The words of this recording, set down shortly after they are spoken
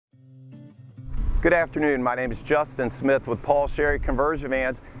Good afternoon, my name is Justin Smith with Paul Sherry Conversion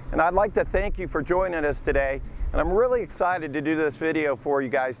Vans, and I'd like to thank you for joining us today. And I'm really excited to do this video for you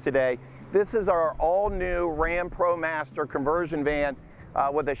guys today. This is our all-new Ram ProMaster conversion van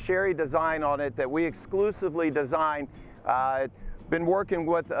with a Sherry design on it that we exclusively designed. Been working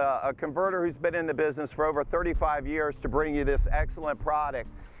with a converter who's been in the business for over 35 years to bring you this excellent product.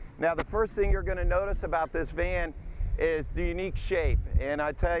 Now, the first thing you're going to notice about this van is the unique shape, and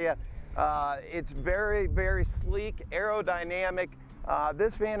I tell you, it's very, very sleek, aerodynamic.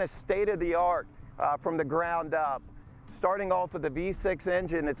 This van is state-of-the-art from the ground up. Starting off with the V6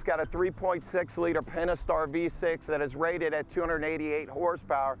 engine, it's got a 3.6 liter Pentastar V6 that is rated at 288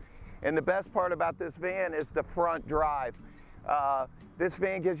 horsepower. And the best part about this van is the front drive. This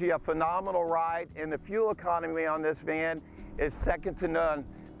van gives you a phenomenal ride, and the fuel economy on this van is second to none.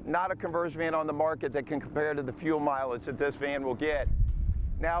 Not a conversion van on the market that can compare to the fuel mileage that this van will get.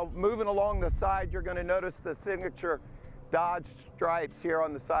 Now, moving along the side, you're going to notice the signature Dodge stripes here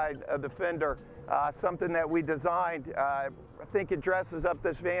on the side of the fender, something that we designed. I think it dresses up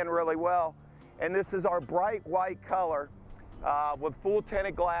this van really well. And this is our bright white color with full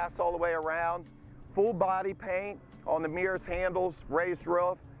tinted glass all the way around, full body paint on the mirrors, handles, raised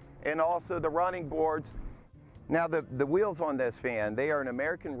roof, and also the running boards. Now, the wheels on this van, they are an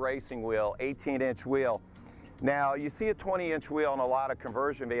American racing wheel, 18-inch wheel. Now, you see a 20-inch wheel on a lot of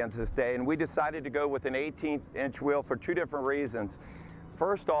conversion vans this day, and we decided to go with an 18-inch wheel for two different reasons.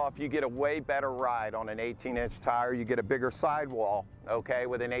 First off, you get a way better ride on an 18-inch tire. You get a bigger sidewall, okay,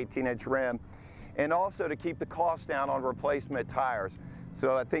 with an 18-inch rim. And also to keep the cost down on replacement tires.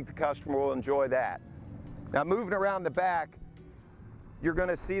 So I think the customer will enjoy that. Now, moving around the back, you're going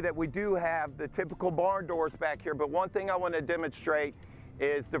to see that we do have the typical barn doors back here, but one thing I want to demonstrate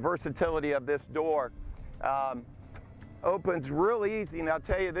is the versatility of this door. Opens real easy, and I'll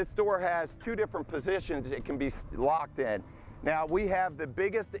tell you, this door has two different positions it can be locked in. Now, we have the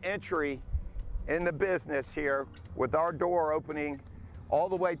biggest entry in the business here with our door opening all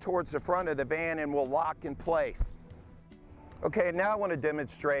the way towards the front of the van and will lock in place. Okay, now I want to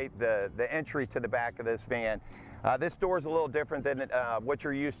demonstrate the entry to the back of this van. This door is a little different than what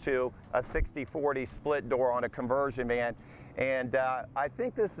you're used to, a 60-40 split door on a conversion van. And I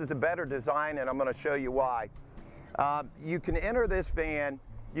think this is a better design, and I'm going to show you why. You can enter this van.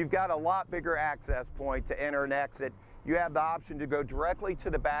 You've got a lot bigger access point to enter and exit. You have the option to go directly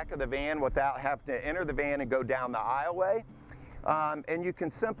to the back of the van without having to enter the van and go down the aisleway. And you can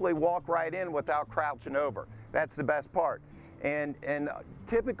simply walk right in without crouching over. That's the best part. And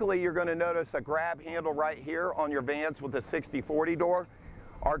typically you're going to notice a grab handle right here on your vans with the 60-40 door.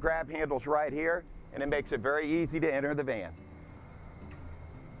 Our grab handle's right here, and it makes it very easy to enter the van.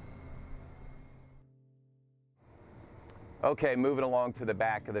 Okay, moving along to the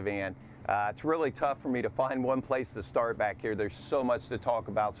back of the van. It's really tough for me to find one place to start back here. There's so much to talk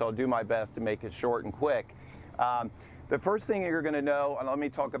about, so I'll do my best to make it short and quick. The first thing you're going to know, and let me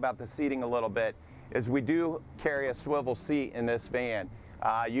talk about the seating a little bit, is we do carry a swivel seat in this van.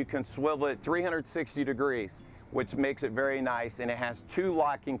 You can swivel it 360 degrees, which makes it very nice, and it has two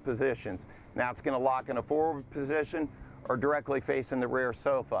locking positions. Now, it's going to lock in a forward position or directly facing the rear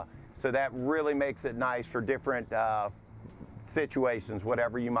sofa. So that really makes it nice for different situations,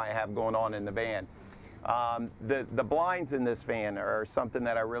 whatever you might have going on in the van. The blinds in this van are something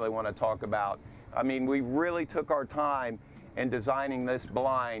that I really want to talk about. I mean, we really took our time in designing this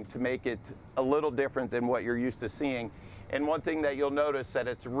blind to make it a little different than what you're used to seeing. And one thing that you'll notice that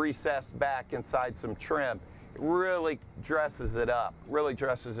it's recessed back inside some trim. It really dresses it up, really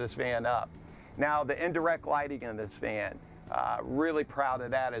dresses this van up. Now, the indirect lighting in this van, really proud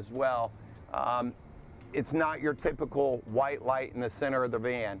of that as well. It's not your typical white light in the center of the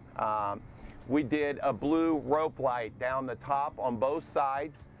van. We did a blue rope light down the top on both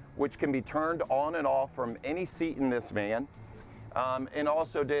sides, which can be turned on and off from any seat in this van. And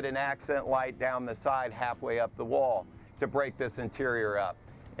also did an accent light down the side halfway up the wall to break this interior up.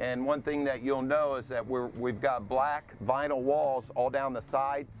 And one thing that you'll know is that we've got black vinyl walls all down the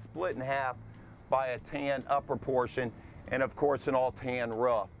side, split in half by a tan upper portion, and of course an all tan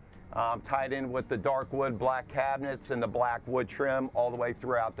roof. Tied in with the dark wood black cabinets and the black wood trim all the way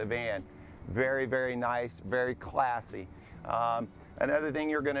throughout the van. Very, very nice, very classy. Another thing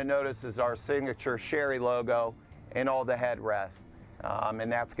you're going to notice is our signature Sherry logo and all the headrests.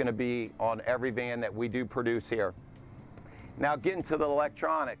 And that's going to be on every van that we do produce here. Now, getting to the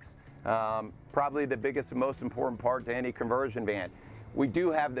electronics, probably the biggest and most important part to any conversion van. We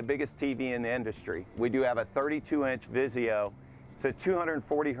do have the biggest TV in the industry. We do have a 32-inch Vizio. It's a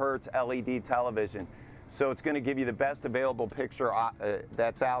 240 hertz LED television, so it's going to give you the best available picture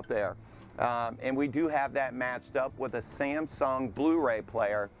that's out there. And we do have that matched up with a Samsung Blu-ray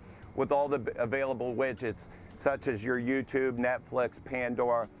player with all the available widgets such as your YouTube, Netflix,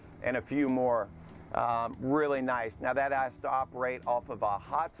 Pandora, and a few more. Really nice. Now that has to operate off of a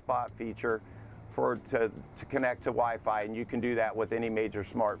hotspot feature to connect to Wi-Fi, and you can do that with any major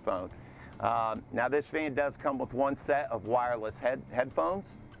smartphone. Now this van does come with one set of wireless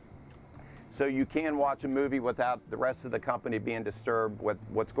headphones, so you can watch a movie without the rest of the company being disturbed with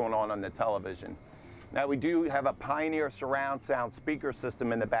what's going on the television. Now we do have a Pioneer surround sound speaker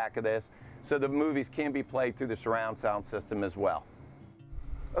system in the back of this, so the movies can be played through the surround sound system as well.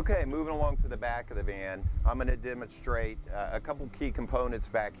 Okay, moving along to the back of the van, I'm going to demonstrate a couple key components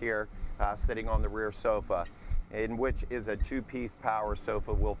back here sitting on the rear sofa, in which is a two-piece power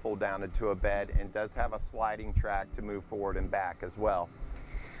sofa, will fold down into a bed, and does have a sliding track to move forward and back as well.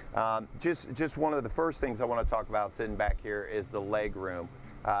 Just one of the first things I want to talk about sitting back here is the leg room.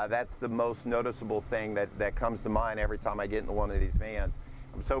 That's the most noticeable thing that comes to mind every time I get into one of these vans.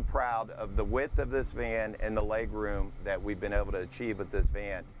 I'm so proud of the width of this van and the leg room that we've been able to achieve with this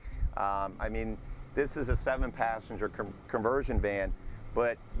van. I mean, this is a 7-passenger conversion van,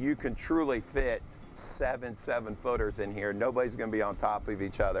 but you can truly fit seven footers in here. Nobody's going to be on top of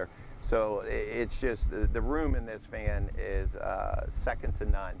each other. So it's just, the room in this van is second to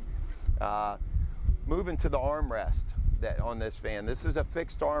none. Moving to the armrest on this van. This is a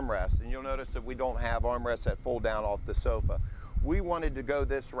fixed armrest, and you'll notice that we don't have armrests that fold down off the sofa. We wanted to go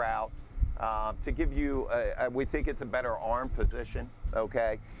this route to give you, we think it's a better arm position,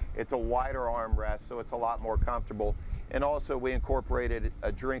 okay? It's a wider armrest, so it's a lot more comfortable. And also we incorporated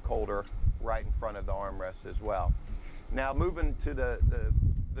a drink holder right in front of the armrest as well. Now moving to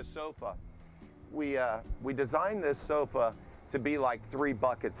the sofa, we designed this sofa to be like 3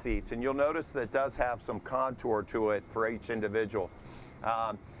 bucket seats, and you'll notice that it does have some contour to it for each individual.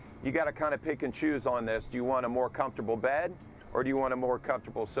 You got to kind of pick and choose on this. Do you want a more comfortable bed, or do you want a more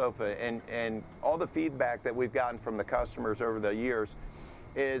comfortable sofa? And all the feedback that we've gotten from the customers over the years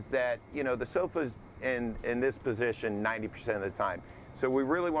is that, you know, the sofa's in this position 90% of the time. So we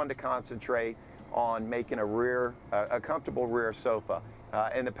really wanted to concentrate on making a comfortable rear sofa.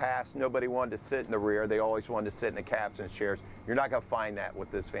 In the past, nobody wanted to sit in the rear. They always wanted to sit in the captain's chairs. You're not going to find that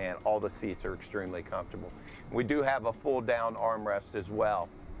with this van. All the seats are extremely comfortable. We do have a full down armrest as well.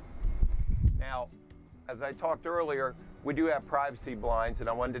 Now, as I talked earlier, we do have privacy blinds, and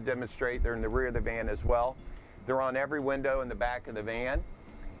I wanted to demonstrate they're in the rear of the van as well. They're on every window in the back of the van.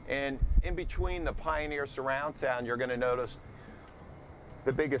 And in between the Pioneer surround sound, you're going to notice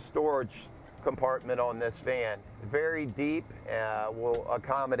the biggest storage compartment on this van. Very deep, will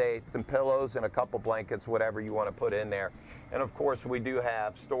accommodate some pillows and a couple blankets, whatever you want to put in there. And of course, we do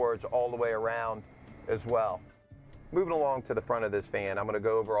have storage all the way around as well. Moving along to the front of this van, I'm going to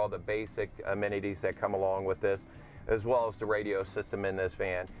go over all the basic amenities that come along with this, as well as the radio system in this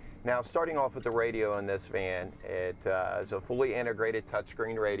van. Now, starting off with the radio in this van, it is a fully integrated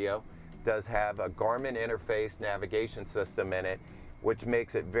touchscreen radio. Does have a Garmin interface navigation system in it, which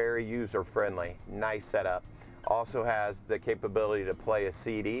makes it very user-friendly. Nice setup. Also has the capability to play a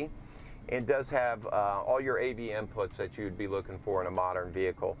CD, and does have all your AV inputs that you'd be looking for in a modern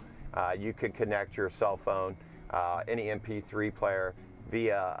vehicle. You can connect your cell phone, any MP3 player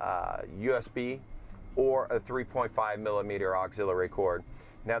via USB or a 3.5mm auxiliary cord.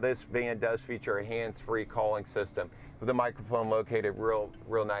 Now this van does feature a hands-free calling system with a microphone located real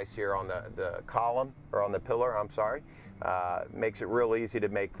nice here on the column, or on the pillar, I'm sorry. Makes it real easy to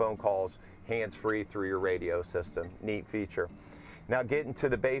make phone calls hands-free through your radio system. Neat feature. Now getting to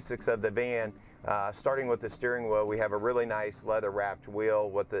the basics of the van, starting with the steering wheel, we have a really nice leather-wrapped wheel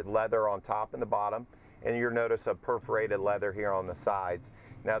with the leather on top and the bottom, and you'll notice a perforated leather here on the sides.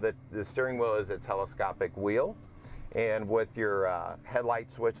 Now the steering wheel is a telescopic wheel, and with your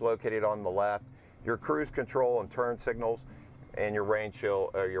headlight switch located on the left, your cruise control and turn signals, and your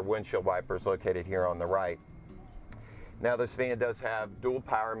windshield wipers located here on the right. Now this van does have dual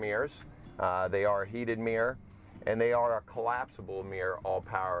power mirrors. They are a heated mirror, and they are a collapsible mirror, all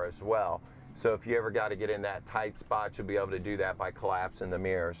power as well. So if you ever got to get in that tight spot, you'll be able to do that by collapsing the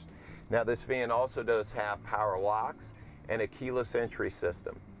mirrors. Now this van also does have power locks and a keyless entry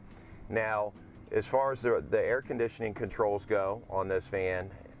system. Now, as far as the air conditioning controls go on this van,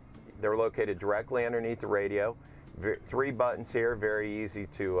 they're located directly underneath the radio. 3 buttons here, very easy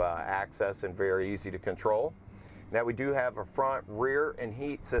to access and very easy to control. Now we do have a front, rear, and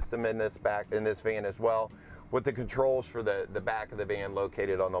heat system in this van as well, with the controls for the back of the van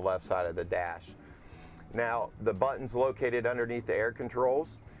located on the left side of the dash. Now the buttons located underneath the air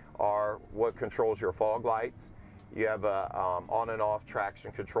controls are what controls your fog lights You have a on and off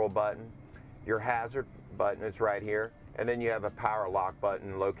traction control button. Your hazard button is right here. And then you have a power lock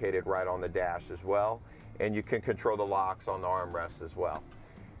button located right on the dash as well. And you can control the locks on the armrests as well.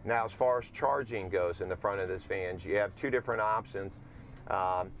 Now, as far as charging goes in the front of this van, you have two different options.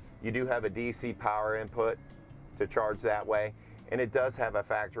 You do have a DC power input to charge that way, and it does have a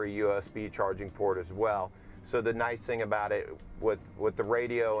factory USB charging port as well. So the nice thing about it, with the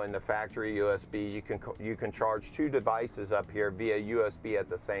radio and the factory USB, you can charge two devices up here via USB at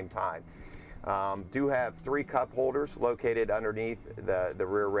the same time. Do have 3 cup holders located underneath the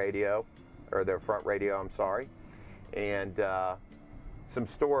rear radio, or the front radio, I'm sorry, and some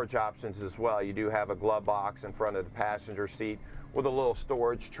storage options as well. You do have a glove box in front of the passenger seat with a little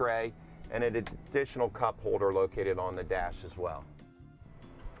storage tray and an additional cup holder located on the dash as well.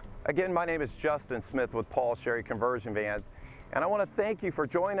 Again, my name is Justin Smith with Paul Sherry Conversion Vans, and I want to thank you for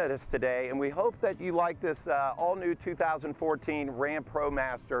joining us today, and we hope that you like this all-new 2014 Ram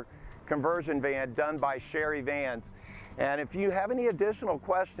ProMaster conversion van done by Sherry Vans. And if you have any additional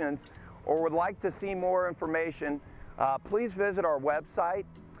questions or would like to see more information, please visit our website,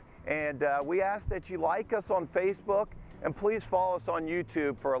 and we ask that you like us on Facebook and please follow us on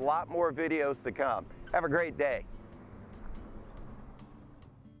YouTube for a lot more videos to come. Have a great day.